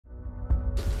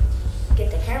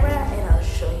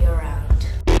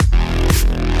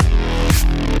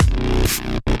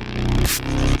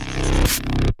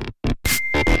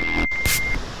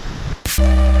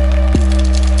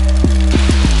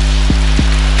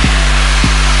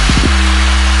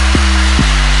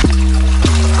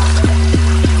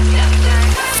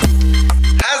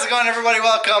Everybody,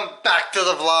 welcome back to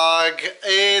the vlog.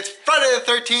 It's Friday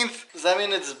the 13th. Does that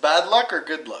mean it's bad luck or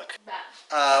good luck?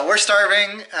 Bad. We're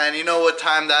starving, and you know what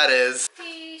time that is.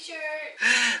 T-shirt.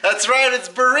 That's right, it's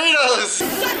burritos.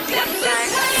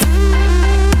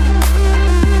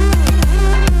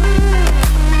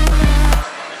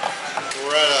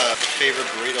 We're at a favorite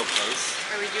burrito place.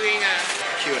 Are we doing a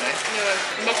Q&A?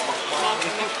 No,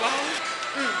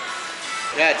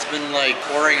 Yeah, it's been like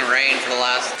pouring rain for the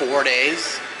last 4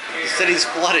 days. The city's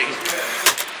flooding.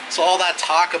 So all that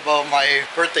talk about my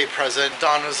birthday present,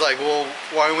 Don was like, well,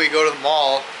 why don't we go to the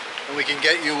mall and we can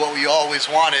get you what we always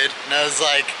wanted? And I was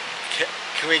like,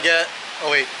 can we get,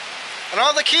 oh wait, I don't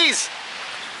have the keys.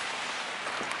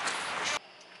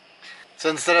 So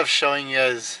instead of showing you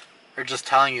guys, or just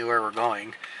telling you where we're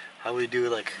going, how we do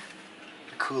like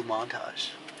a cool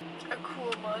montage. A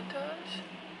cool montage?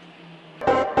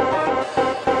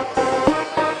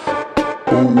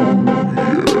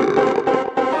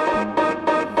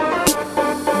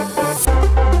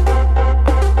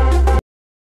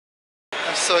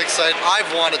 I'm so excited.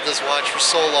 I've wanted this watch for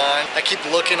so long. I keep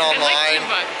looking online. Like 2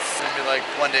 months. And be like,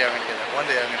 one day I'm gonna get it. One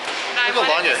day I'm gonna get it. Look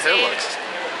how long your hair looks.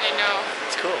 I know.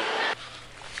 It's cool.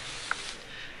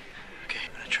 Okay,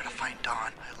 I'm gonna try to find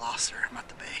Dawn. I lost her. I'm at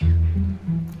the bay.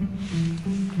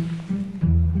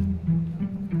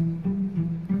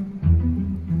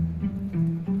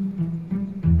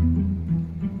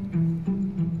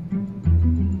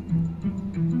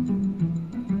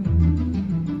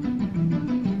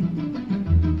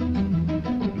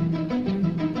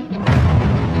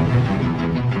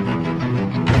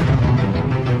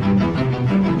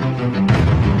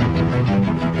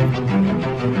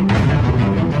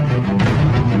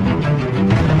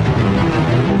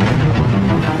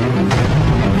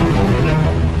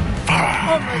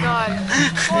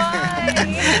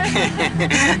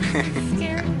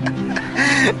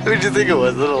 Who'd you think it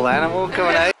was? A little animal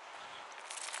coming out?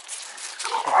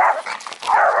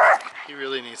 He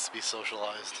really needs to be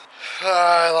socialized.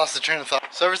 I lost the train of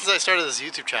thought. So ever since I started this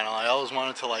YouTube channel, I always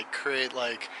wanted to like create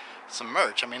like some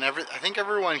merch. I mean, I think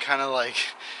everyone kind of like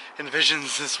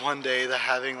envisions this one day that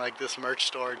having like this merch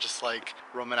store just like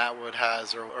Roman Atwood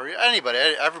has, or anybody,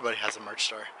 everybody has a merch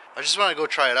store. I just want to go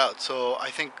try it out. So I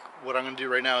think what I'm going to do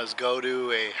right now is go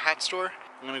to a hat store.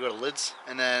 I'm going to go to Lids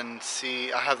and then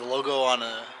see, I have the logo on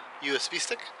a USB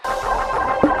stick.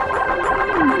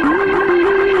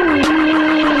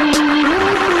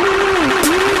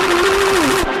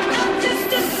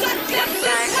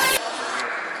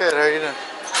 Good, how are you doing?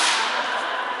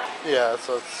 Yeah,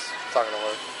 so it's not going to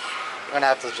work. I'm going to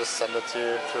have to just send it to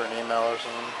you through an email or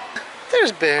something.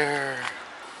 There's Bear.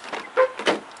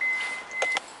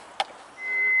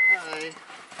 Hi.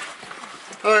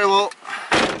 Alright, well,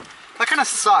 that kind of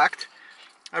sucked.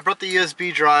 I brought the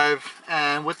USB drive,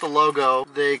 and with the logo,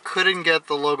 they couldn't get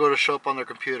the logo to show up on their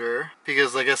computer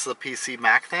because I guess the PC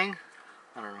Mac thing.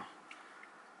 I don't know.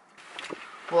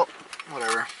 Well,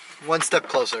 whatever. One step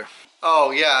closer.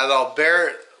 Oh yeah, though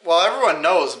Bear. Well, everyone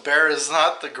knows Bear is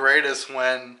not the greatest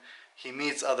when he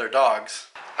meets other dogs.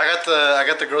 I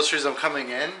got the groceries. I'm coming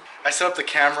in. I set up the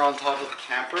camera on top of the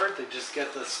camper to just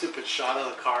get the stupid shot of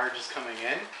the car just coming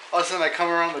in. All of a sudden I come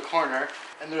around the corner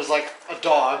and there's like a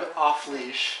dog off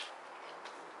leash.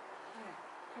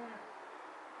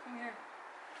 Come here.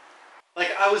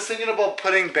 Like I was thinking about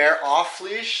putting Bear off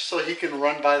leash so he can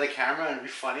run by the camera and it'd be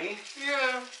funny.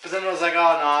 Yeah. But then I was like,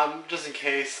 oh no, just in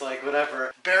case, like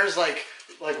whatever. Bear's like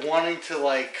wanting to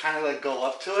like kind of like go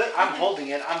up to it. I'm holding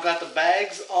it. I've got the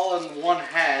bags all in one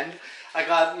hand. I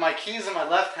got my keys in my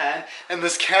left hand and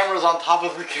this camera's on top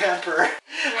of the camper.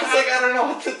 I was like, I don't know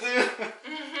what to do.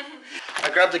 I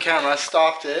grabbed the camera,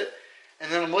 stopped it,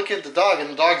 and then I'm looking at the dog and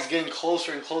the dog's getting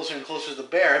closer and closer and closer to the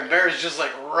bear, and Bear is just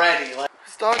like ready. Like,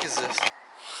 whose dog is this?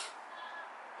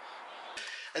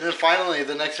 And then finally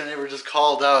the next door neighbor just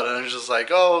called out and I was just like,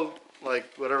 oh,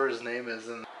 like whatever his name is,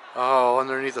 and oh,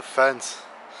 underneath the fence.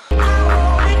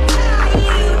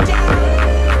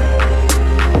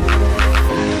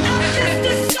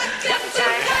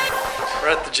 We're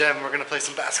at the gym, we're gonna play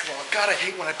some basketball. God, I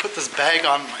hate when I put this bag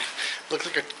on my, look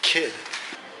like a kid.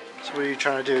 So what are you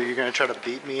trying to do? You're gonna try to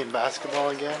beat me in basketball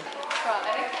again?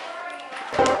 Try.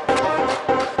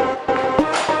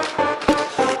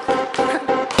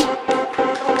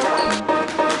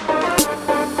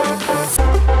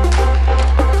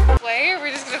 Play, or are we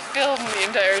just gonna film the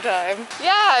entire time?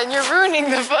 Yeah, fun. You're ruining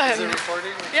the fun. Is it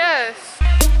recording? Yes.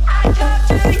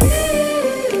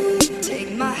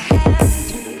 Take my hand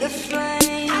to the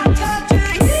flame.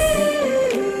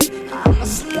 I'm a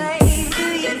slave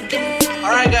to your game.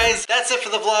 Alright guys, that's it for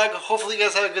the vlog. Hopefully you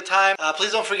guys had a good time.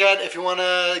 Please don't forget, if you want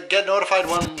to get notified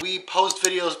when we post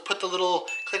videos, click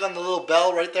on the little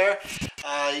bell right there.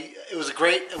 It was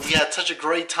we had such a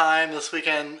great time this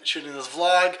weekend shooting this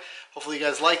vlog. Hopefully you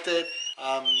guys liked it.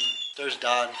 There's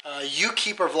Don. You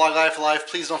keep our vlog life alive.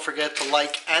 Please don't forget to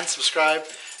like and subscribe.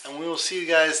 And we will see you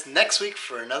guys next week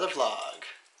for another vlog.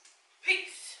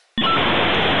 Peace.